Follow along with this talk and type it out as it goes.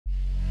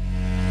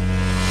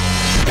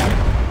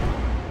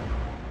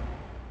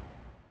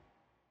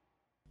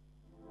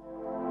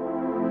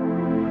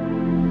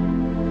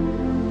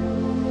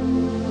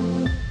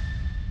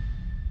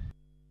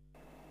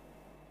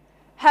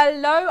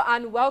Hello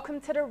and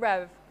welcome to The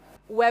Rev,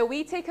 where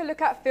we take a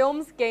look at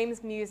films,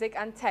 games, music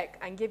and tech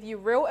and give you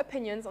real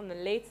opinions on the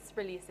latest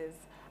releases.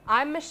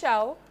 I'm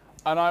Michelle.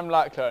 And I'm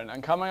Lachlan,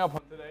 and coming up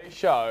on today's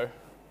show,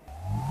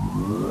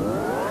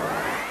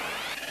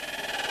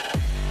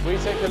 we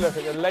take a look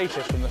at the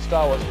latest from the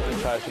Star Wars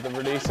franchise with the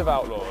release of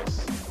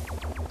Outlaws.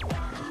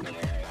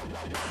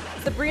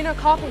 Sabrina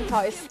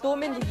Carpenter is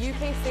storming the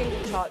UK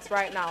single charts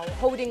right now,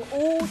 holding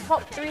all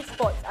top 3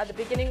 spots at the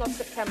beginning of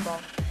September.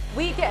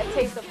 We get a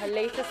taste of her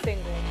latest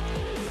single.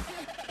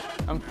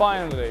 And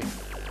finally,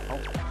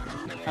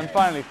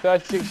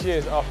 36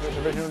 years after its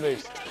original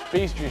release,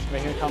 Beetlejuice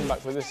making a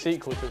comeback with a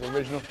sequel to its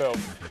original film,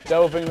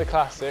 delving the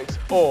classics,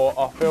 or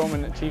are film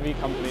and TV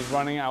companies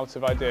running out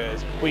of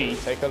ideas? We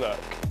take a look.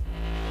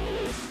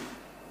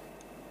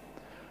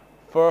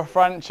 For a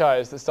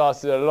franchise that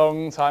started a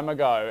long time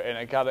ago in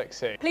a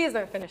galaxy. Please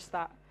don't finish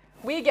that.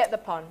 We get the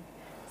pun.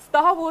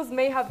 Star Wars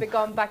may have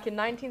begun back in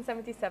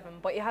 1977,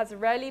 but it has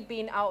rarely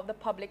been out of the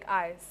public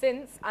eye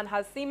since and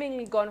has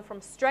seemingly gone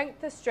from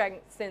strength to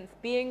strength since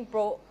being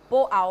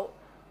bought out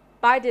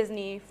by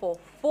Disney for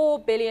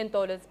 $4 billion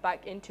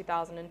back in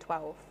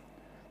 2012.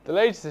 The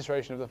latest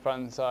iteration of the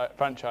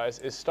franchise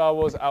is Star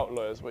Wars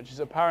Outlaws, which is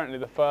apparently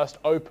the first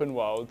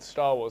open-world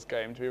Star Wars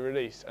game to be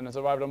released and has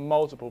arrived on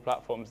multiple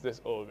platforms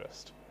this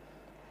August.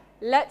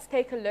 Let's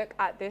take a look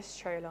at this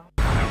trailer.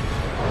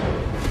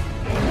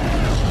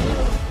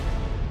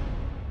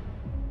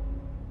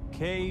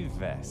 Kay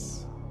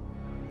Vess,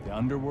 the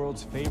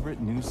underworld's favorite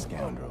new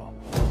scoundrel.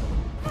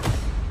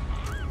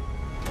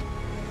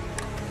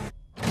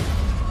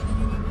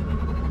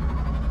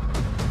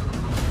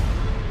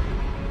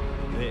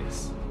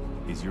 This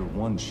is your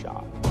one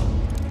shot.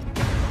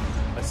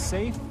 A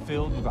safe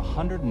filled with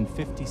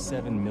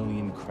 157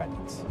 million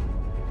credits.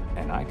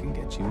 And I can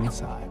get you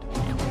inside.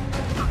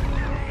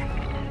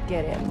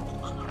 Get in.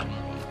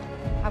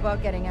 How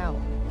about getting out?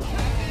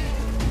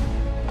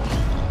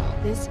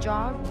 This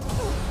job,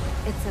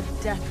 it's a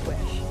death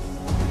wish.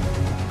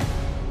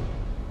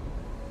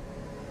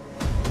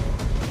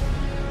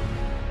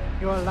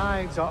 Your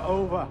lives are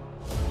over.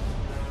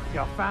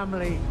 Your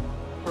family,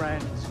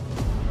 friends,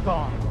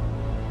 gone.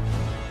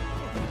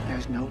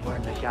 There's nowhere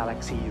in the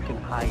galaxy you can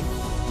hide.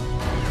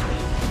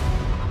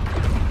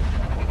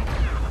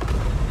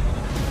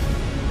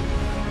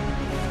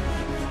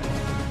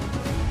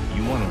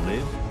 You want to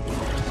live?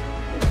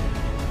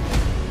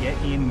 Get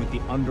in with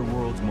the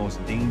underworld's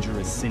most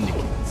dangerous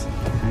syndicates.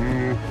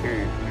 And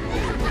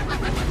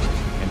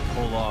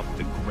pull off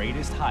the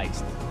greatest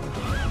heist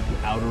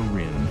the Outer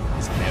Rim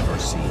has ever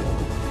seen.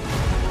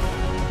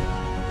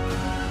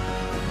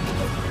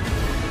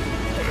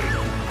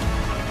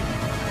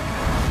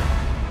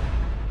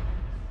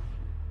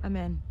 I'm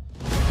in.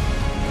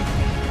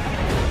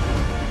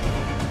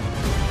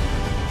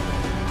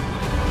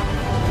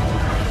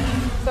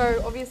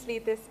 So obviously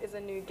this is a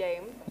new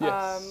game.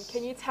 Yes.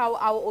 Can you tell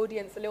our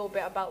audience a little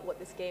bit about what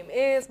this game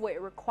is, what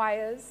it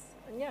requires,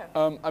 and yeah.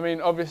 I mean,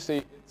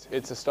 obviously,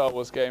 it's a Star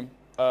Wars game.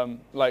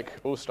 Like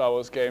all Star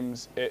Wars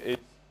games, it is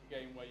a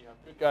game where you have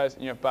good guys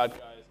and you have bad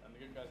guys, and the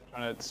good guys are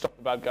trying to stop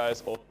the bad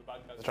guys, or the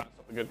bad guys are trying to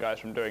stop the good guys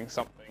from doing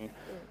something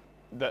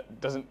that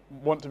doesn't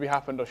want to be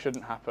happened or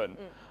shouldn't happen.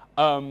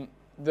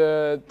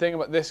 The thing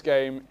about this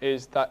game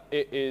is that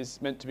it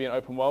is meant to be an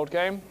open world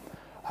game.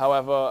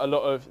 However, a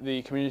lot of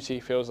the community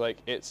feels like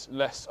it's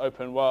less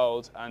open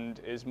world and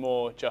is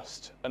more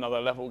just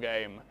another level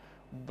game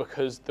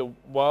because the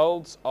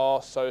worlds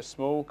are so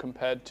small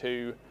compared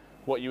to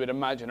what you would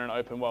imagine an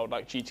open world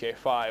like GTA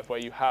 5, where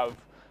you have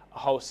a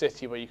whole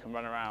city where you can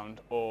run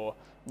around, or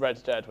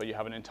Red Dead, where you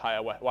have an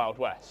entire Wild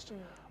West.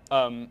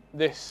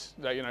 This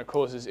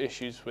causes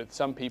issues with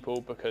some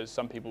people because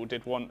some people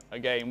did want a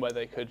game where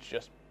they could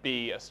just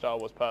be a Star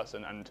Wars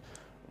person and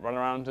run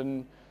around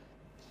and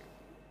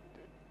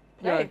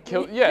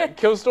kill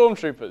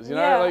stormtroopers. You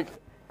know, like.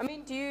 I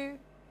mean, do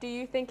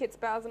you think it's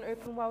better as an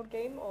open world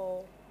game,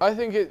 or? I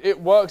think it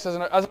works as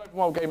an open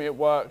world game. It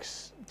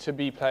works to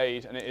be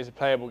played, and it is a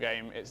playable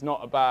game. It's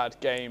not a bad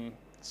game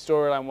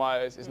storyline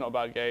wise. It's not a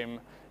bad game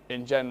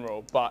in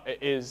general, but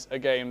it is a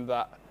game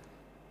that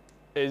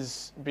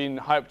is being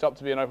hyped up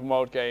to be an open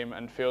world game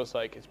and feels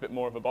like it's a bit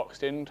more of a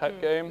boxed in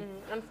type game.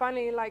 And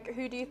finally, like,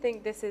 who do you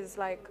think this is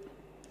like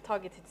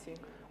targeted to?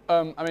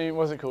 I mean,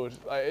 what's it called?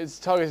 Like, it's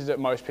targeted at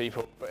most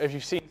people, but if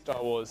you've seen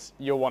Star Wars,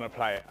 you'll want to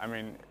play it. I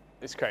mean,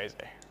 it's crazy.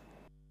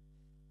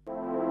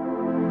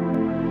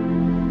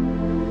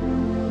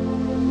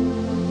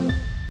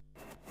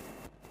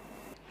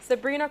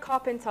 Sabrina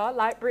Carpenter,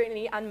 like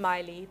Brittany and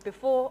Miley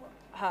before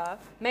her,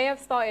 may have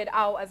started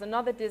out as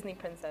another Disney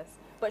princess,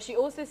 but she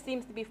also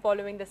seems to be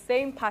following the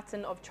same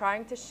pattern of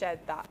trying to shed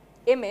that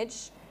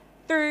image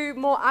through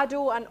more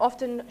adult and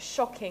often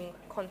shocking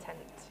content.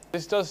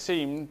 This does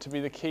seem to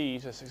be the key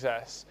to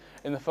success.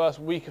 In the first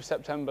week of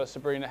September,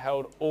 Sabrina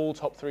held all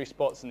top 3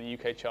 spots in the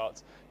UK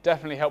charts.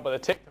 Definitely helped by the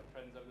TikTok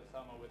trends over the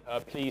summer with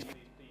her Please, Please,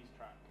 Please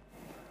track.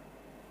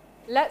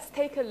 Let's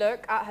take a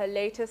look at her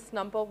latest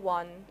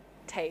 #1,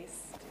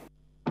 Taste.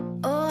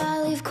 Oh,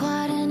 I leave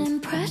quite an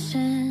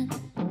impression.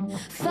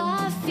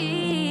 5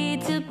 feet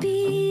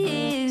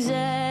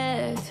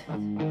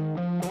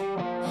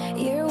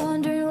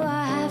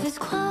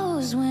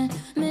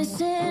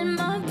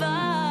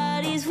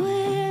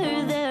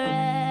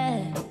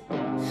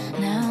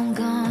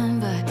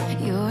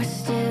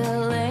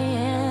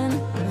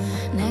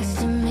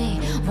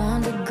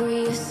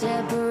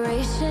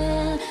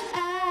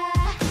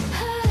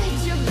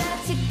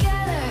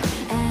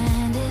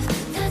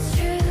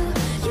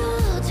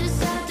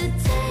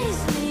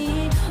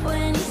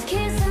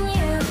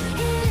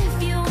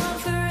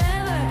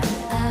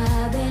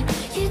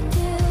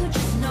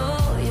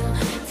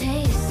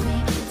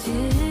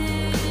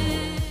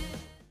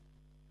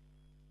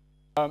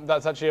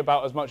That's actually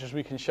about as much as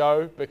we can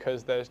show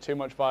because there's too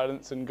much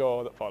violence and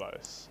gore that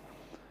follows.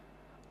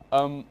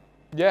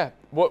 Yeah,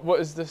 what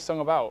is this song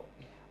about?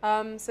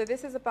 So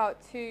this is about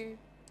two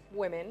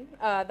women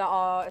that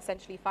are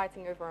essentially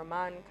fighting over a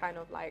man, kind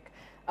of like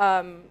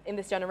in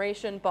this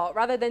generation, but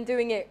rather than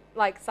doing it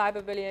like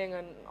cyberbullying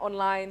and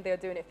online, they're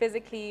doing it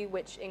physically,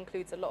 which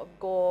includes a lot of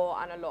gore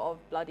and a lot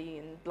of bloody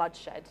and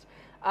bloodshed.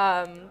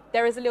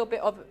 There is a little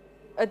bit of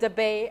a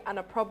debate and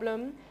a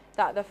problem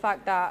that the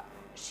fact that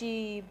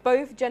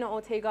both Jenna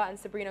Ortega and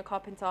Sabrina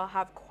Carpenter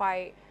have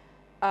quite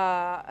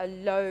a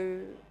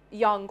low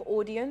young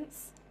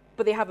audience,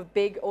 but they have a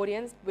big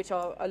audience, which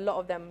are a lot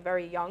of them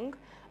very young.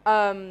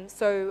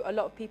 So a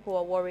lot of people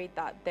are worried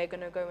that they're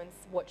going to go and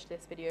watch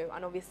this video,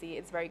 and obviously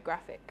it's very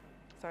graphic.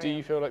 So, do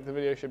you feel like the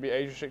video should be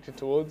age restricted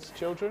towards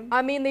children?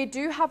 I mean, they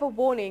do have a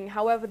warning.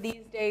 However,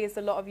 these days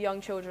a lot of young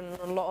children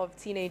and a lot of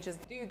teenagers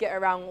do get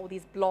around all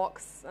these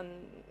blocks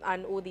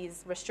and all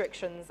these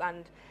restrictions,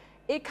 and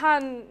it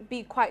can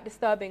be quite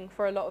disturbing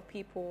for a lot of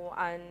people.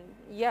 And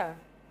yeah.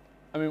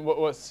 I mean,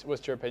 what's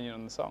your opinion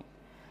on the song?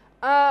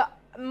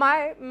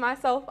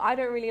 Myself, I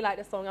don't really like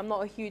the song. I'm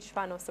not a huge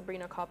fan of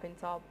Sabrina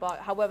Carpenter, but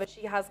however,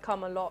 she has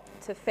come a lot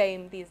to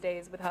fame these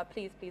days with her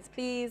Please, Please,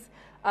 Please,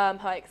 her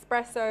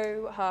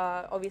Espresso,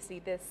 her, obviously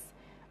this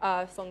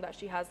song that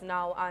she has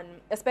now, and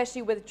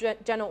especially with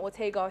Jenna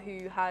Ortega,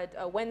 who had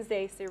a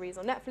Wednesday series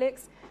on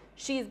Netflix.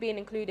 She's being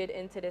included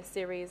into this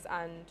series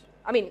and,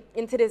 I mean,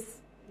 into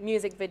this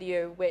music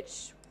video,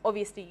 which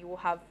obviously you will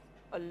have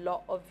a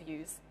lot of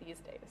views these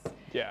days.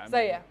 Yeah. So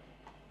yeah.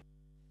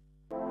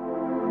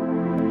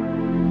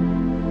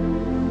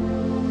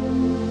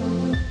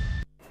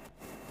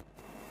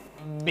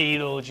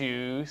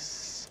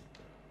 Beetlejuice.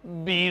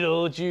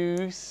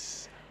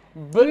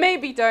 But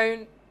maybe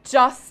don't,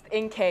 just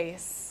in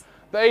case.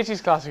 The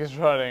 80s classic is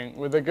running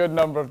with a good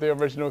number of the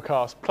original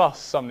cast, plus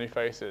some new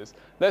faces.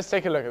 Let's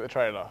take a look at the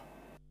trailer.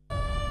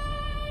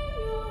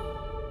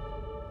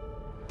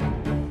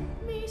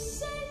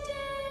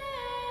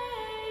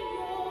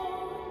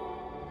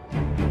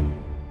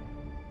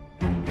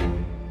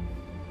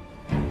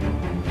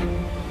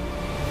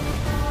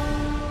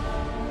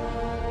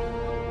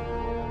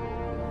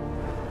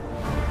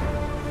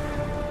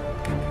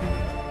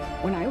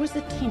 When I was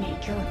a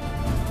teenager,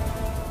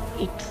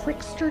 a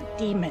trickster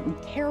demon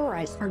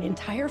terrorized our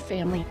entire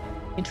family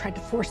and tried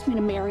to force me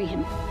to marry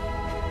him.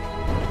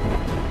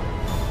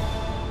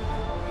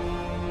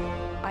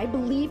 I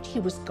believed he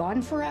was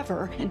gone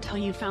forever until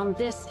you found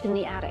this in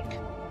the attic.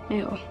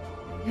 Ew.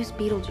 Who's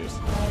Beetlejuice?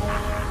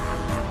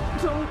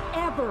 Don't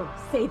ever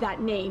say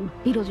that name.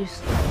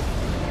 Beetlejuice.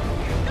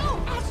 No,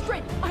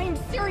 Astrid! I am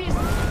serious!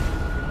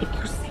 If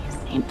you say his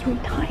name 3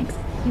 times,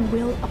 he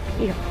will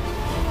appear.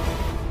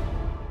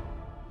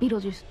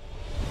 Beetlejuice.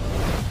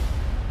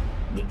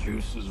 The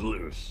juice is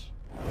loose.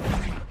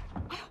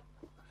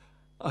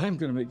 I'm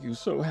gonna make you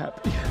so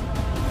happy.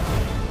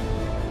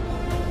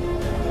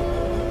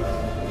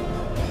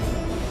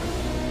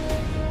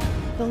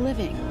 The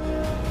living.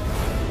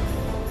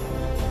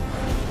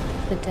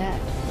 The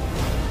dead.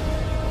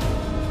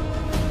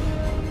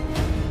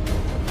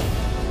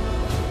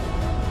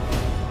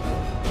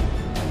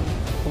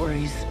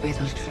 Where's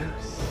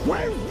Beetlejuice?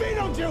 Where's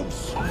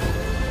Beetlejuice?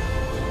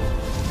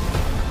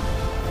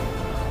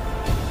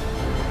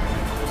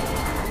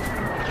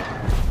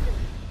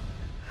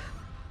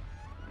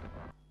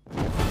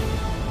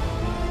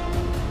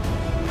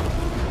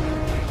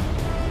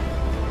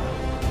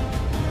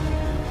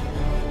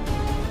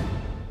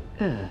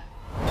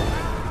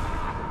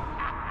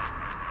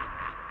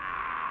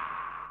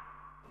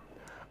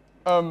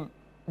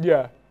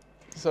 Yeah.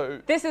 So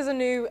this is a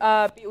new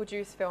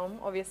Beetlejuice film,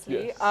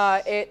 obviously.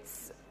 Yes.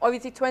 It's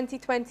obviously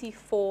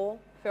 2024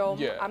 film.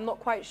 Yeah. I'm not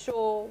quite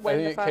sure when I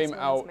think the it first came one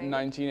out was made.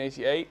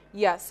 1988.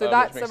 Yeah, so which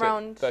that's makes it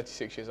around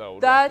 36 years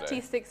old.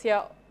 36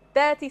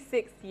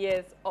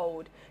 years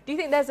old. Do you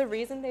think there's a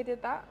reason they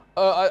did that?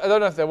 I don't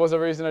know if there was a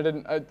reason.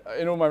 In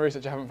all my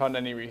research, I haven't found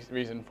any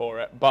reason for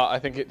it. But I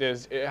think it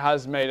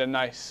has made a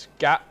nice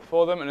gap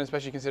for them, and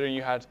especially considering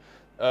you had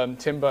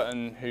Tim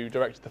Burton, who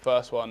directed the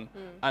first one,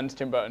 and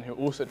Tim Burton, who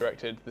also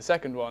directed the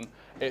second one.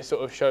 It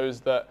sort of shows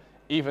that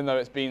even though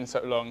it's been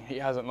so long, he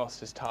hasn't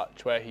lost his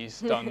touch, where he's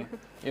done,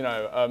 you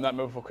know, that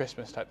movie for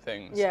Christmas type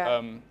things.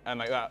 Yeah. And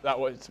like that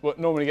was what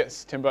normally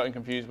gets Tim Burton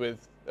confused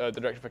with the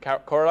director for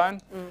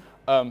Coraline,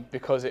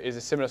 because it is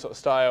a similar sort of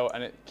style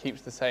and it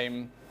keeps the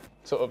same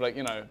sort of, like,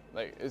 you know,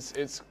 like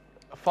it's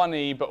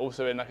funny but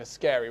also in like a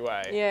scary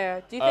way. Yeah.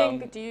 Do you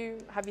think?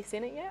 Have you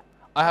seen it yet?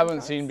 I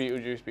haven't seen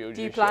Beetlejuice.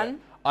 Do you plan?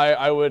 Yet.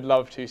 I would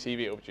love to see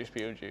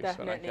Beetlejuice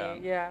Definitely, when I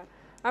can. Yeah.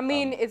 I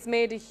mean, it's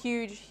made a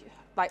huge,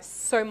 like,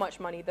 so much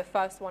money, the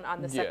first one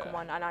and the second Yeah.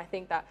 one, and I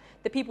think that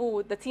the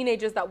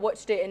teenagers that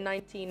watched it in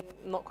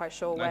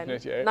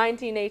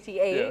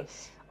 1988,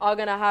 Yes. are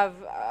gonna have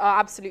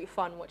absolute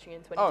fun watching it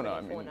in 2024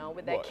 I mean, now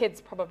with their what? kids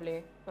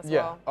probably as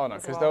Yeah. well. Oh no,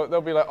 as because well.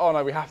 they'll be like, oh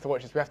no, we have to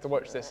watch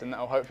this, and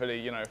that'll hopefully,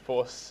 you know,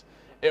 force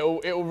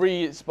it'll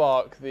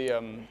re-spark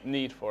the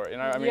need for it. You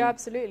know, I mean, yeah,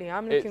 absolutely.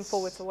 I'm looking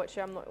forward to watch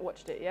it. I've not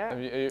watched it yet.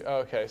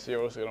 Okay, so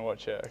you're also going to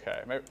watch it.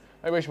 Okay, maybe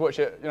we should watch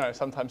it. You know,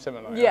 sometime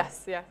similar.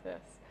 Yes, yes, yes.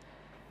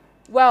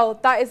 Well,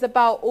 that is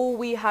about all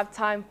we have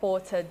time for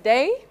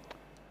today.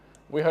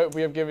 We hope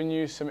we have given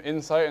you some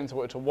insight into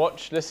what to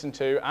watch, listen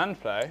to, and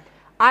play.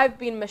 I've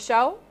been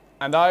Michelle.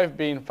 And I've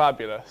been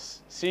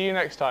Fabulous. See you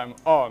next time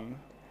on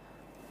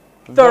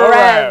The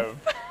Rev.